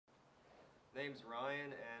Name's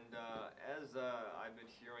Ryan, and as I've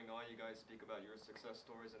been hearing all you guys speak about your success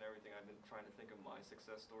stories and everything, I've been trying to think of my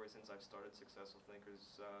success story since I've started Successful Thinkers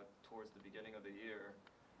towards the beginning of the year.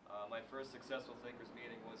 My first Successful Thinkers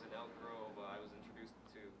meeting was in Elk Grove. I was introduced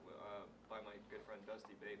to by my good friend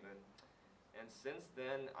Dusty Bateman. And since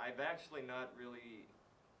then, I've actually not really,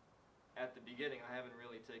 at the beginning, I haven't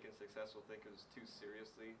really taken Successful Thinkers too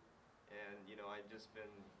seriously. And, I've just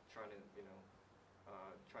been trying to,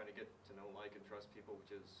 trying to get to know, like, and trust people,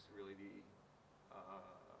 which is really the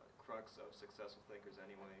crux of Successful Thinkers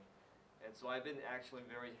anyway. And so I've been actually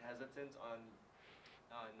very hesitant on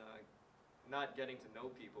not getting to know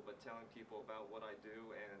people, but telling people about what I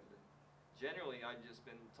do. And generally, I've just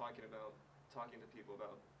been talking to people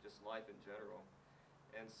about just life in general.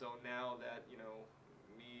 And so now that,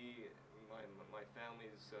 my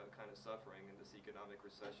family's kind of suffering in this economic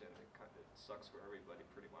recession, it sucks for everybody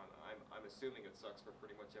pretty much. I'm assuming it sucks for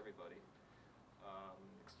pretty much everybody.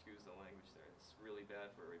 Excuse the language there. It's really bad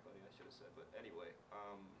for everybody, I should have said. But anyway,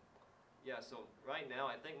 yeah, so right now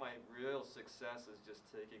I think my real success is just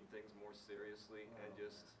taking things more seriously and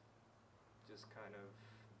just kind of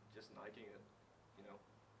just Niking it,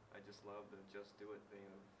 I just love the just do it thing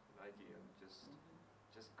of Nike, and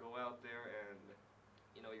just go out there and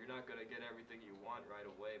you're not going to get everything you want right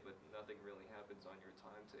away, but nothing really happens on your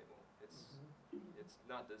timetable. It's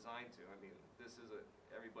not designed to. I mean, this is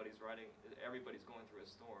everybody's going through a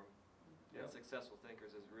storm. Yep. And Successful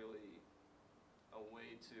Thinkers is really a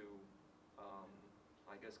way to,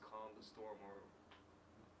 I guess, calm the storm, or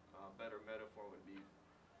a better metaphor would be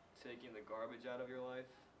taking the garbage out of your life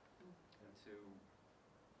to,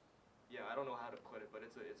 yeah, I don't know how to put it, but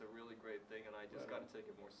it's a really great thing, and I just got to take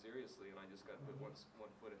it more seriously, and I just got to put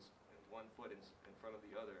one foot in front of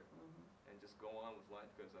the other, and just go on with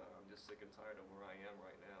life, because I'm just sick and tired of where I am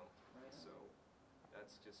right now. So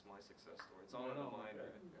that's just my success story. It's all in the mind.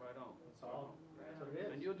 Right on. That's all. That's what it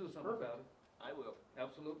is. And you'll do something about it. I will.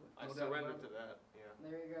 Absolutely. I No doubt surrender about to it. that. Yeah.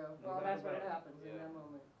 There you go. No Well, doubt that's what about it. happens in Yeah. that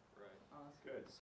moment. Right. Awesome. Good.